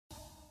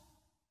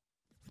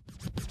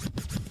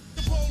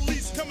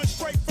coming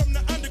straight from the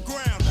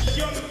underground.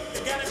 Young,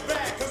 got it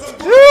back, 'cause I'm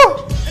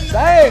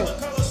dang.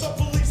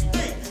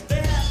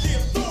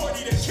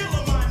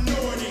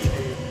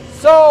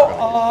 So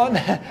on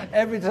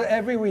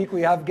every week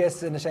we have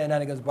guests in the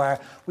Shaneanigans bar.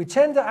 We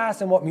tend to ask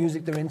them what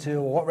music they're into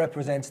or what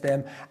represents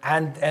them.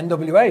 And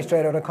NWA,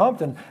 straight out of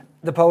Compton,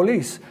 the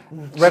police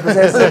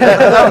represents them.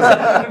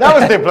 That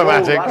was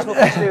diplomatic. That's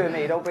nothing to do with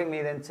me. Don't bring me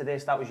into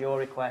this. That was your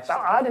request.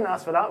 I didn't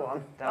ask for that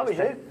one. That was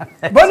you.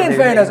 But in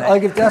fairness, I'll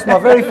give that's my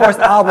very first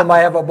album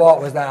I ever bought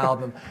was that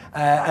album.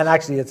 And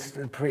actually it's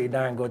a pretty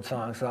darn good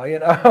song. So, you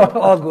know,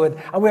 all good.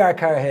 And we are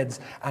car heads.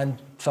 And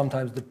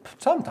sometimes,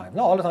 not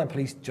all the time,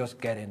 police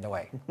just get in the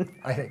way,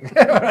 I think.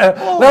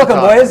 Welcome,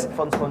 boys.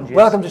 Fun sponges.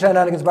 Welcome to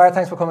Shaneanigans Bar.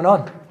 Thanks for coming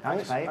on.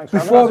 Thanks, mate.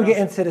 Before we get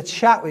into the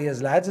chat with you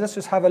lads, let's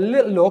just have a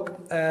little look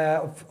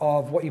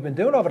of what you've been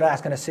doing over the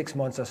last kind of 6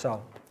 months or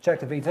so. Check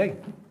the VT.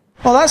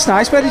 Well, that's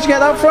nice. Where did you get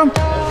that from?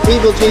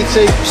 Evil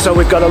GT. So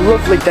we've got a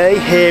lovely day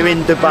here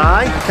in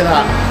Dubai. Look at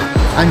that.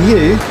 And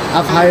you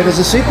have hired as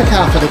a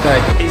supercar for the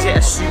day. Is it a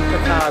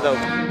supercar though?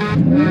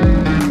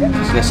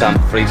 It's Nissan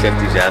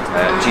 350Z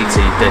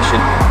GT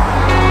edition.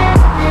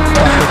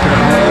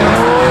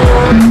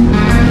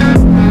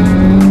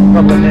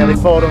 Probably nearly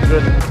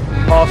 400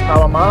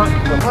 horsepower mark.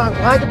 But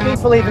why do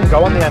people even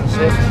go on the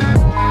M6?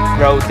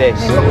 Road this.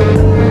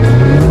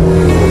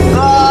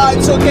 Oh,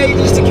 it took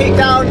ages to kick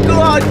down. Go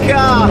on,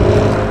 car.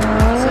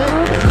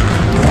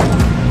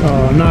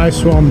 Oh,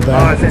 nice one there.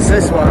 Oh, if it's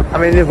this one. I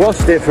mean, they've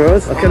washed it for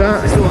us. Look at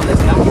that. It's the one that's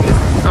damaged.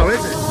 Oh,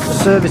 is it? The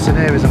service in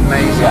here is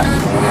amazing. Yeah.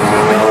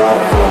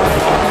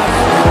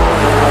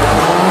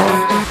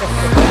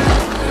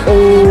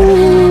 Oh.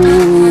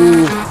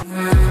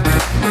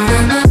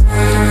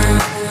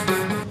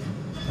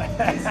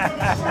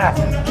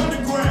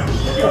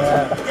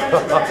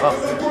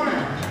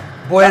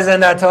 Boys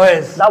and their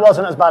toys. That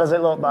wasn't as bad as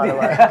it looked, by the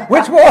way.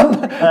 Which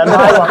one?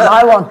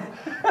 My one.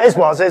 His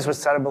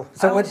was terrible.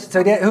 So who's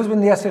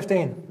winning the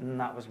S15?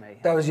 That was me.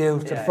 That was you,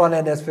 to the front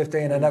end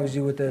S15, and that was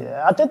you with the...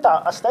 Yeah, I did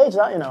that. I staged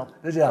that, you know.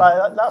 Did you?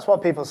 Like, that's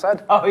what people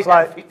said. Oh, it's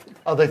yeah.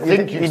 like, They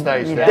think you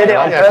staged it. you did it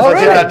on Yeah, purpose.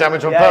 they did that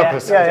damage on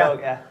purpose.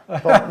 Yeah.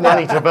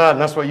 Money to burn,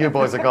 that's what you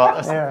boys have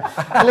got. Yeah.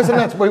 And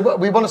listen,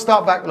 we want to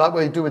start back like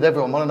we do with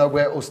everyone. I want to know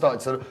where it all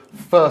started. So,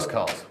 first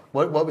cars.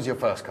 What was your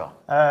first car?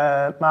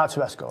 Mark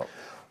II Escort.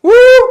 Woo,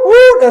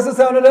 woo, that's the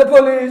sound of the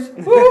police.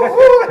 Woo,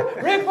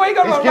 woo. Rick, what you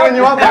got? He's queuing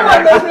you up there,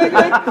 Rick.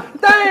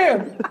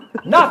 Damn.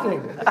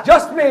 Nothing.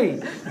 Just me.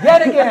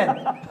 Yet again.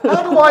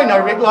 How do I know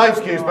Rick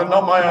Live's cues but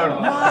not my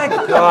own? My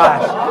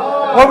gosh.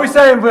 What are we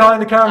saying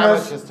behind the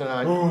cameras? Amateurs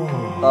tonight.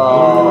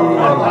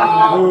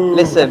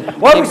 Listen.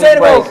 What are we saying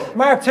about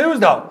Mark II's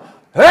though?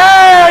 Hey,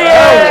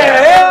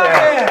 yeah.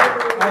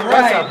 All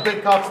That's right. a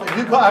big car.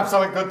 You've got to have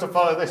something good to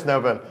follow this now,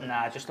 Ben.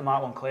 Nah, just a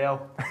Mark 1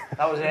 Clio.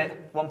 That was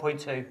it.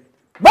 1.2.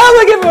 Well,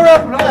 we give her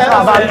up. Not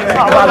bad.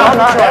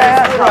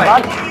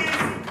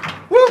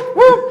 Woo,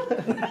 woo.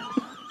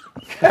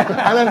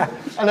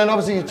 and then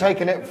obviously you're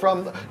taking it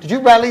from. Did you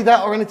rally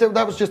that or anything?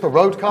 That was just a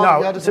road car. No,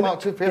 you had a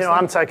Mark II. you know,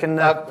 I'm taking.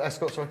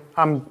 Escort, sorry.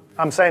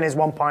 I'm saying his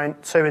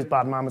 1.2 is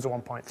bad. Mine was a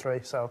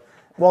 1.3, so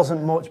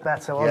wasn't much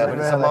better, was Yeah, it? but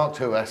Really? it's a Mark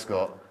II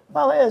Escort.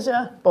 Well, it is,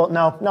 yeah. But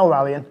no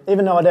rallying.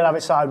 Even though I did have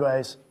it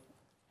sideways,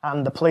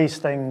 and the police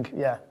thing,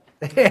 yeah.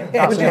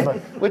 That's another.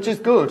 Which is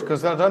good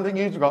because I don't think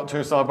you've got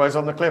two sideways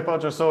on the clip. I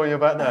just saw you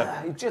back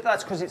there.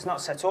 That's because it's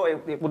not set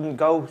up. It wouldn't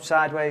go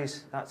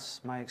sideways. That's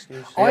my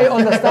excuse. I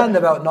understand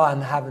about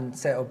not having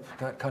set up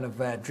that kind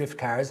of drift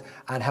cars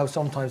and how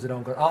sometimes they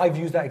don't go. I've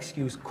used that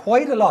excuse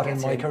quite a lot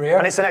in my career.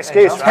 And it's an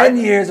excuse, right? 10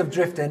 years of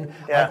drifting,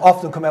 Yeah. I've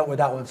often come out with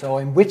that one, so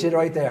I'm with you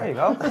right there. There you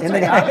go. In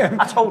the game.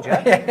 I told you.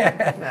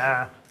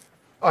 Nah.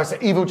 All right, so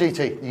Evil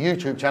GT, the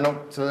YouTube channel.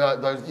 So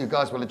those you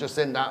guys will have just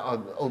seen that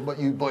or what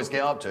you boys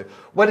get up to.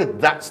 Where did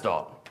that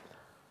start?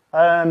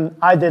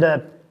 I did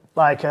a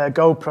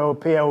GoPro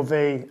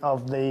POV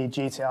of the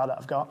GTR that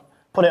I've got.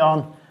 Put it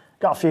on,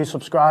 got a few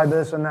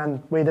subscribers, and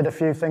then we did a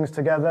few things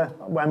together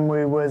when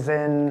we was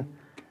in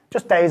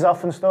just days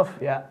off and stuff.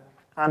 Yeah.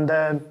 And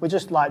we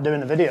just like doing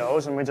the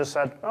videos, and we just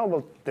said, oh,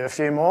 we'll do a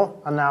few more.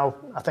 And now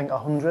I think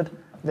 100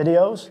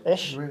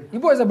 videos-ish. You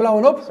boys are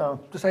blowing up, So-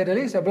 to say the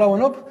least. You're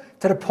blowing up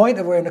to the point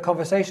of where in the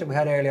conversation we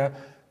had earlier,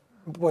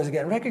 boys are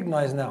getting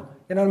recognised now.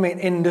 You know what I mean?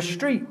 In the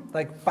street,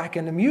 like back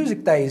in the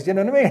music days. You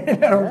know what I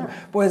mean?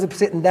 Boys are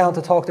sitting down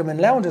to talk to them in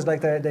lounges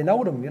like they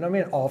know them. You know what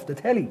I mean? Off the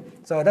telly.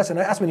 So that's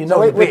when you know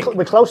So you're big.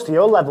 we're close to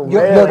your level,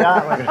 You're- really, you're-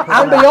 aren't we?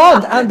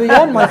 and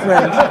beyond, my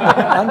friend,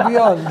 and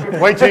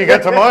beyond. Wait till you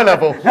get to my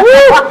level.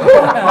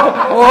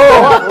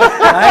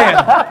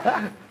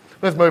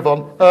 Let's move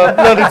on.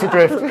 Learning to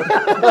drift.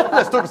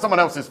 Let's talk to someone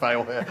else's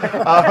fail here.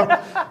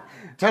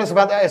 Tell us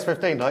about that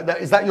S15.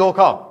 Is that your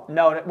car?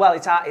 No, well,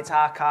 it's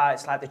our car.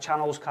 It's like the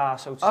channel's car,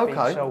 so to speak.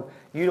 Okay. So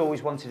you'd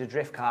always wanted a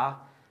drift car,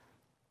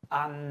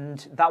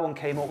 and that one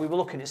came up. We were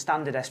looking at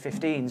standard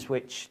S15s,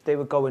 which they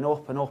were going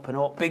up and up and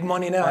up. Big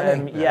money now,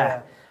 aren't they?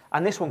 Yeah.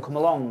 And this one come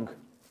along,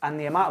 and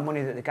the amount of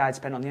money that the guy had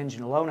spent on the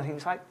engine alone, I think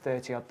it's like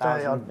 30 odd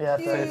thousand 30 odd, yeah,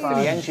 for 35.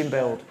 the engine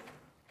build.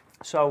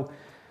 So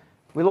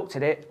we looked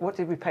at it. What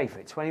did we pay for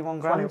it? 21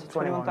 grand, 21,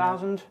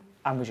 21,000,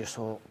 and we just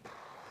thought,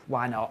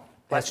 why not?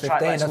 Let's S15, try.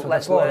 that's what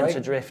Let's they're for, learn right? to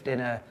drift in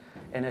a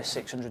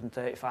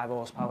 635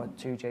 horsepower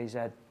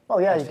 2JZ. Well,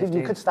 yeah, you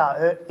S15. could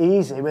start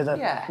easy with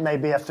Yeah.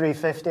 maybe a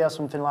 350 or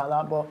something like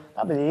that, but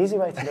that'd be the easy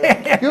way to do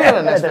it. You had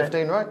an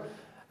S15, right?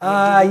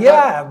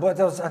 Yeah, but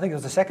that was, I think it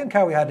was the second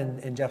car we had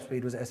in Jeff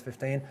Speed was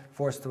S15.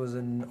 First was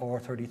an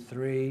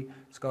R33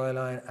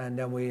 Skyline, and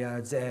then we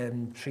had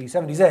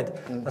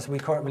 370Z. That's what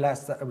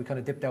we kind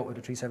of dipped out with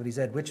the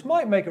 370Z, which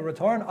might make a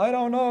return. I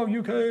don't know,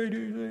 UK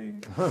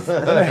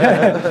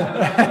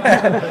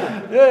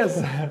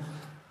Yes.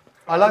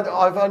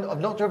 I've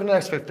not driven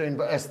an S15,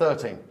 but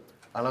S13.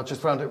 And I've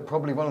just found it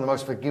probably one of the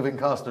most forgiving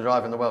cars to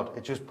drive in the world.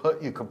 It just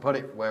you can put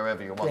it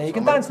wherever you want. Yeah, you So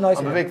can dance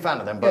nicely. I'm a big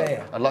fan of them, but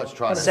Yeah. I'd like to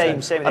try an Same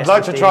S15. with I'd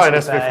like to try an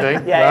S15, to be fair.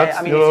 S15. Yeah,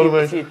 I mean, you know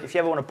what I if you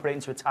ever want to put it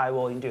into a tie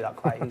wall, you can do that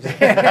quite easily.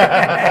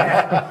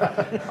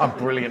 I'm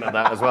brilliant at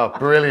that as well.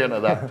 Brilliant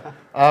at that.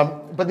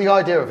 But the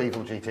idea of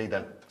Evil GT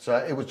then, so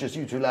it was just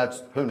you two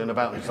lads hooning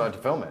about and decided to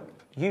film it.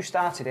 You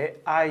started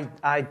it. I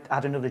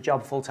had another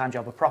job, full-time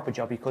job, a proper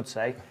job, you could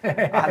say.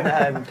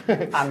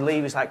 And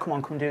Lee was like, "Come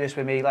on, come do this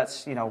with me.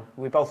 Let's,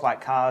 we both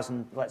like cars,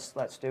 and let's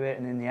do it."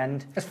 And in the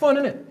end, It's fun,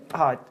 isn't it?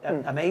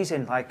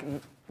 amazing. Like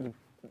you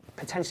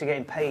potentially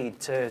getting paid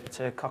to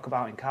cock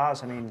about in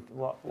cars. I mean,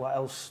 what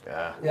else?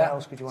 Yeah. What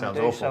else could you want Sounds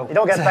to do? awful. You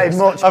don't get paid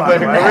much, I've by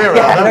made the a way. career out of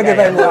I that. don't get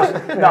very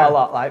much. Not a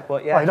lot, like,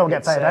 but yeah. Well, you don't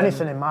get it's, paid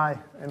anything in my.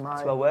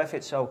 It's well worth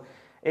it. So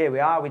here we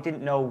are. We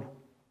didn't know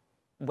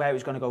where it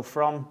was going to go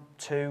from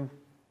to.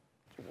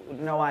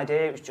 No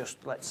idea. It was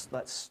just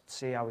let's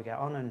see how we get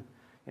on, and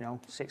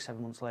 6-7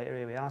 months later,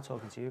 here we are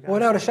talking to you guys.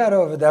 Without a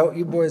shadow of a doubt,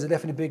 you boys are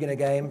definitely big in the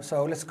game,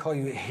 so let's call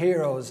you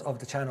heroes of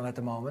the channel at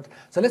the moment.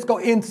 So let's go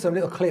into some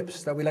little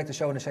clips that we like to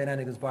show in the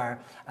Shaneanigans bar.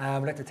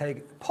 We like to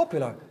take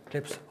popular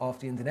clips off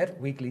the internet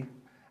weekly,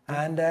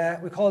 and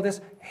we call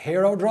this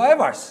Hero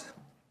Drivers.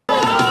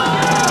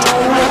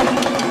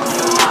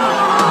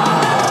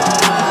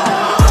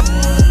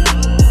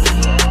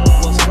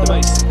 What's the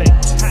most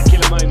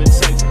spectacular moment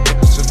so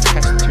Nicholson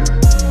has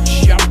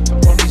to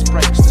jump on his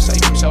brakes to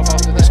save himself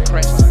after this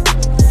crest.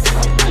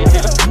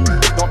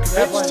 Not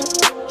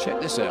convinced?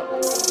 Check this out.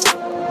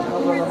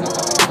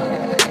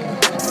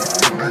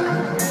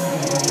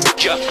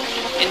 Jump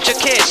into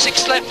gear,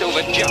 6 left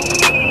over,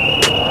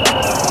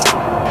 jump.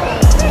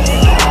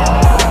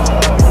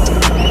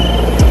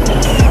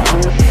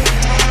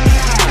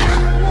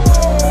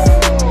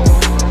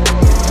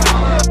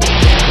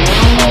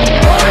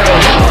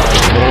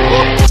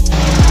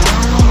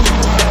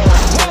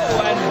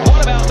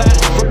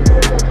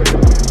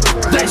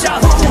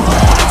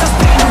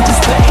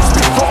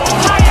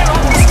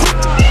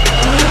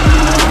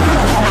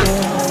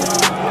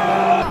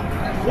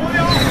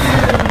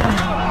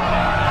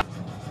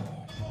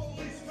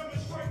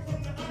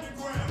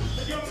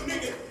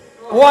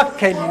 What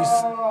can you...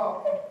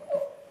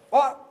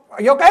 What?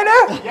 Are you okay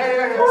there?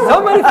 Yeah.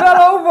 Somebody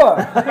fell over.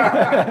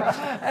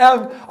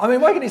 I mean,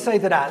 what can you say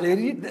to that?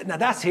 Now,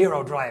 that's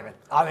hero driving.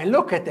 I mean,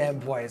 look at them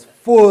boys.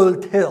 Full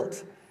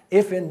tilt.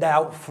 If in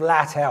doubt,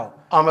 flat out.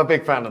 I'm a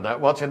big fan of that.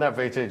 Watching that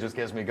VT just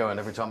gets me going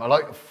every time. I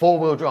like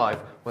four-wheel drive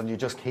when you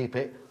just keep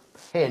it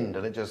pinned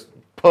and it just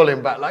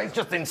pulling back. Like, it's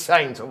just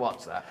insane to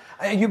watch that.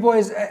 You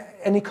boys,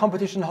 any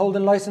competition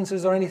holding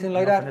licenses or anything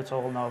like Nothing that? at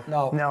all, no.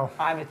 No.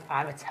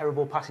 I'm a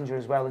terrible passenger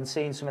as well, and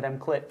seeing some of them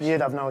clips.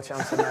 You'd have no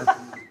chance in them.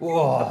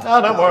 Whoa.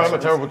 Oh, don't worry, I'm a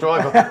terrible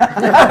driver.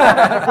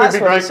 That's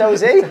what, so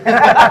is he. You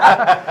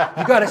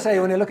got to say,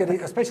 when you look at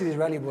it, especially these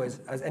rally boys,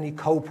 as any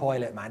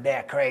co-pilot, man,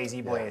 they're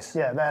crazy boys.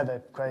 Yeah, they're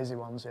the crazy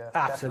ones, yeah.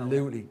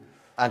 Absolutely.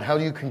 And how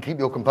you can keep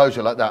your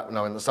composure like that,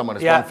 knowing that someone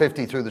is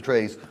 150 through the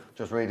trees,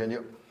 just reading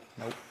you.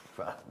 Nope.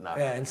 No,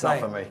 Yeah, insane.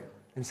 not for me.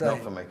 Insane. Not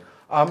for me.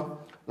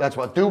 That's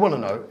what I do want to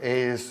know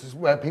is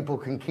where people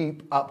can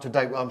keep up to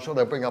date. Well, I'm sure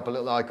they'll bring up a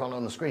little icon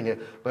on the screen here,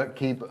 but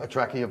keep a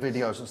track of your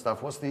videos and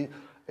stuff.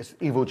 It's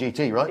Evil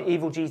GT, right?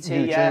 Evil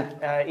GT, YouTube.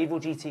 yeah. Evil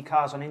GT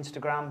cars on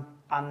Instagram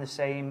and the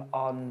same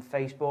on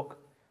Facebook.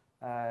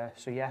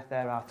 So yeah,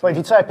 there are. Well, if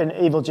you type in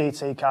Evil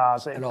GT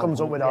cars, it It'll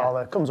comes up with all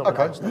the with all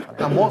Okay. the stuff.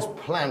 And what's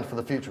planned for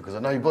the future? Because I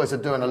know you boys are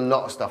doing a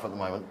lot of stuff at the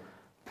moment.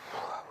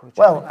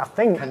 Well, I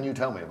think Can you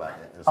tell me about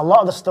it? a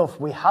lot of the stuff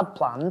we had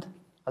planned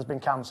has been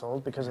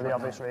cancelled because of the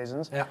obvious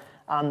reasons. Yeah.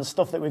 And the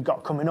stuff that we've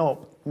got coming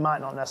up might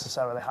not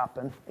necessarily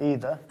happen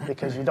either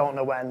because you don't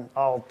know when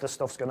all the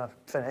stuff's going to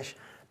finish.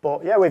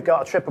 But yeah, we've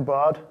got a trip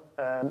abroad,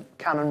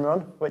 Cannon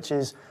Run, which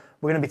is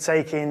we're going to be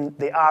taking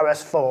the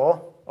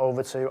RS4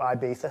 over to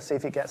Ibiza, see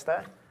if it gets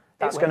there.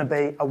 That's going to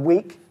be a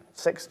week,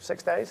 six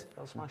days.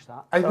 They'll smash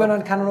that. Have you been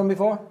on Cannon Run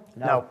before?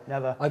 No.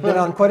 Never. I've been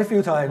on quite a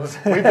few times.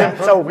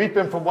 We've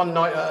been for one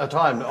night at a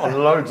time on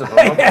loads of them.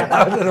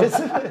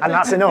 And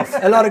that's enough.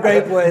 A lot of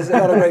great boys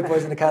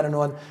in the Cannon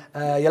Run.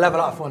 You'll have a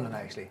lot of fun on it,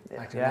 actually. A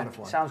lot Yeah, of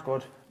fun. sounds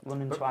good.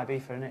 London to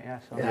Ibiza, innit? Yeah.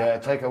 So. Yeah,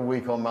 take a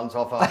week or months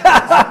off after.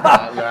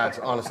 Yeah,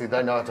 honestly,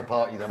 they know how to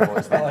party, them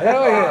boys. Oh,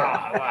 hell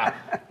yeah.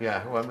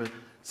 Yeah.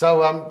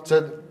 So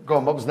go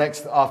on, what was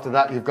next after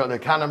that? You've got the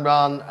Cannon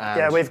Run. And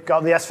Yeah, we've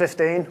got the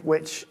S15,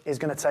 which is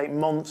going to take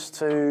months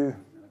to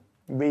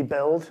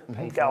rebuild,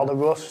 get all the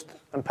rust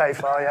and pay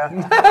for,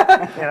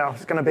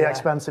 it's going to be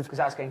expensive. Because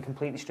that's getting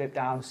completely stripped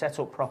down, set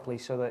up properly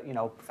so that,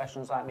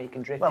 professionals like me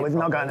can drift. Well, we've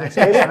not got an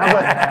exhibition,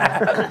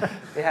 have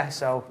we?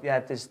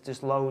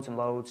 There's loads and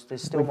loads.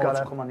 There's still more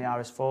to come on the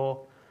RS4.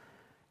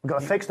 We've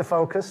got to fix the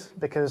focus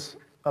because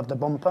of the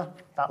bumper,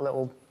 that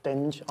little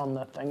dinge on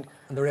the thing.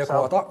 And the rear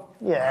quarter?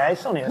 Yeah,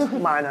 it's only a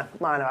minor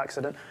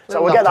accident.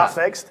 So we'll get that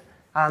fixed.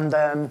 And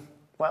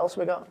what else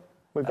have we got?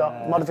 We've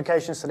got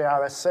modifications to the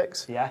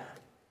RS6. Yeah.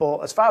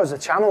 But as far as the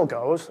channel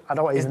goes, I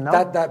don't even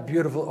know. That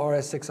beautiful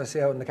RS6 I see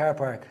out in the car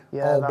park?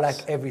 Yeah, all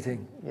black,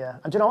 everything. Yeah.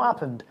 And do you know what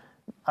happened?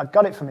 I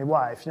got it for my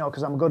wife,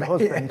 because I'm a good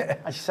husband.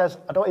 And she says,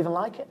 I don't even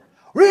like it.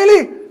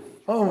 Really?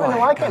 Oh my I don't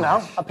like it now.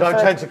 Don't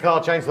change the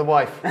car, change the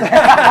wife.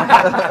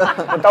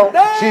 Don't.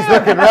 She's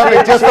looking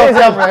lovely just off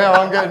camera here.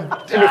 I'm getting...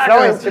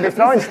 She'll be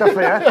throwing stuff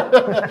for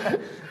you.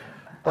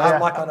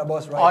 That's my kind of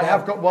bus right I now.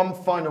 have got one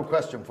final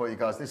question for you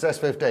guys. This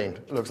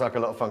S15 looks like a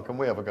lot of fun. Can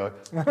we have a go?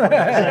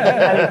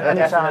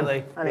 Anytime.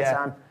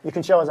 Yeah. You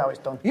can show us how it's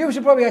done. You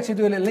should probably actually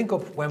do a little link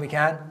up when we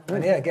can.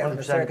 And get on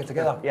the circuit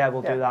together. Yeah,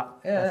 we'll do that.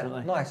 Yeah,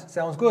 definitely. nice.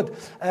 Sounds good.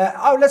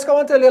 Let's go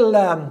on to a little,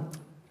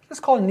 let's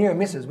call it near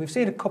misses. We've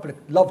seen a couple of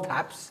love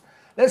taps.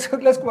 Let's go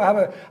have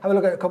a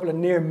look at a couple of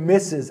near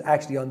misses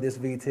actually on this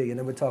VT, and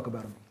then we'll talk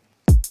about them.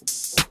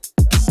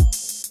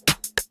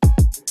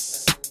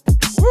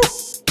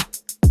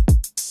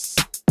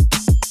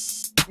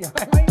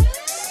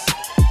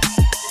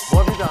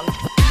 What have you done?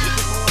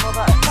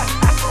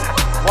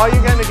 Why are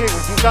you getting the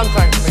giggles? You've done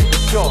something to me, for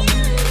sure.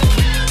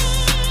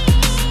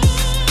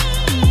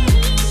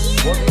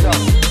 What have you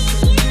done?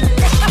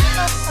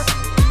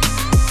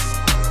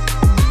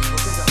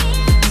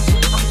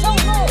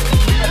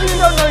 You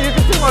don't know, you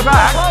can see my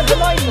back.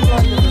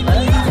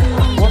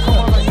 What's on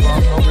my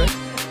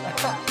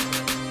back?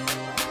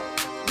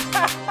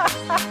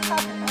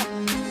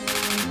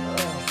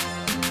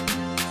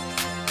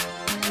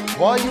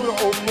 Why are you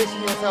all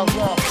pissing yourselves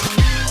off?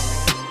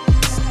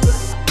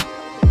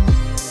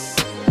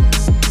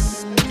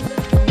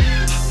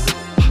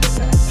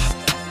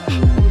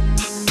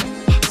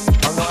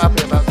 I'm not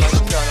happy about what's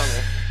going on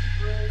here.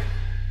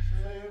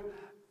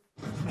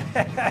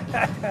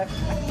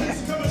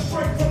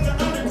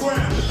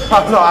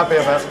 I'm not happy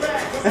about it.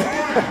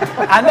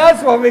 And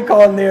that's what we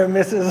call near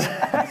misses.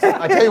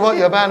 I tell you what,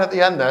 your man at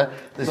the end there,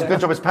 this is a good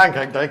job it's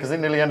pancake day because it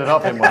nearly ended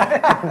up in one.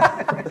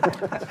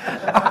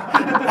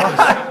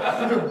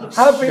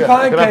 Happy Yeah,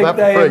 pancake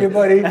day, free.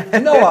 everybody. You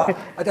know what?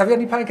 Have you had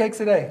any pancakes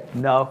today?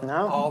 No.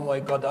 Oh my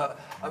God.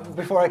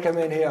 Before I came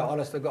in here,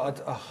 honest to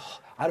God, I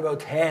had about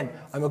 10.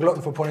 I'm a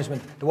glutton for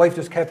punishment. The wife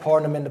just kept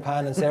pouring them in the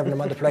pan and serving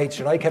them on the plates,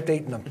 and I kept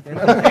eating them. You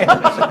know what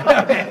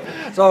I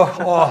mean? So,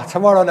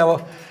 tomorrow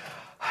now.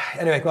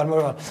 Anyway, go on,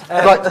 move on.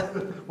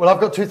 Right, well,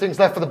 I've got two things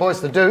left for the boys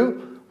to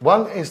do.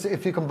 One is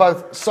if you can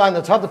both sign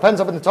the tub, the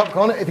pen's up in the top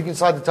corner. If you can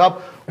sign the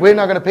tub, we're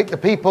now going to pick the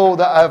people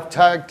that have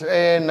tagged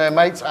in their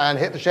mates and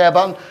hit the share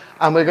button,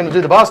 and we're going to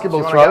do the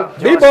basketball throw.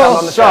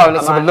 So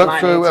let's have a look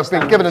through. I've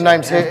been given the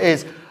names here.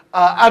 Is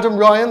Adam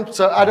Ryan.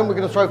 So Adam, we're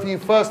going to throw for you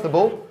first of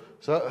all.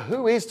 So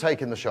who is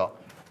taking the shot?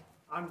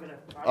 I'm going to.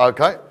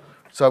 Okay,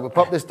 so we'll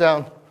pop this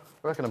down,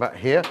 I reckon about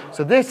here.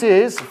 So this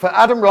is, for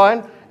Adam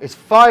Ryan, it's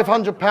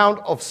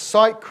 £500 of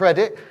site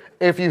credit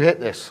if you hit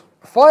this.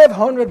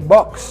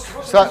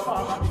 $500. So,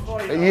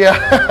 yeah,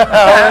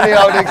 any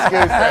old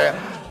excuse there.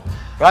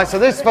 Right, so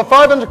this is for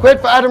 500 quid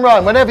for Adam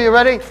Ryan. Whenever you're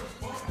ready.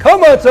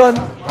 Come on, son.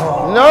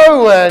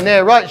 Nowhere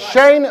near. Right,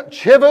 Shane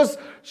Chivers.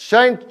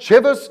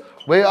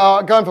 We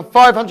are going for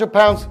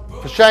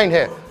 £500 for Shane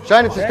here.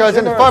 Shane, it just goes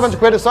in. It's 500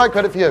 quid of site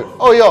credit for you.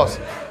 All yours.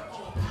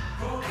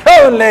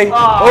 Currently.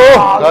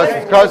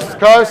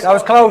 Close. That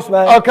was close,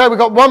 man. Okay, we've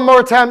got one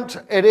more attempt.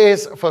 It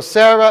is for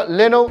Sarah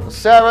Linnell.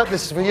 Sarah,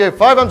 this is for you.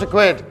 500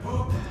 quid.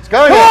 It's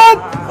going in.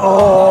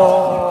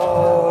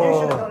 Oh. You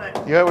should have done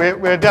it. Yeah,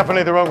 we're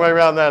definitely the wrong way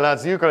around there,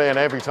 lads. You got it in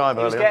every time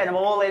He was earlier. getting them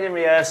all in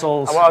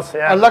rehearsals. I was,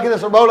 yeah. And lucky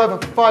there's a rollover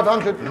for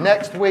 500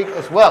 next week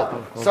as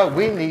well. So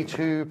we need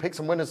to pick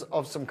some winners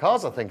of some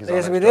cars, I think.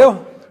 Yes, we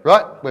do.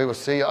 Right, we will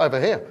see you over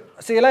here.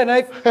 See you later,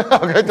 Nate.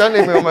 Okay, don't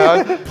leave me on my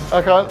own.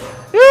 Okay.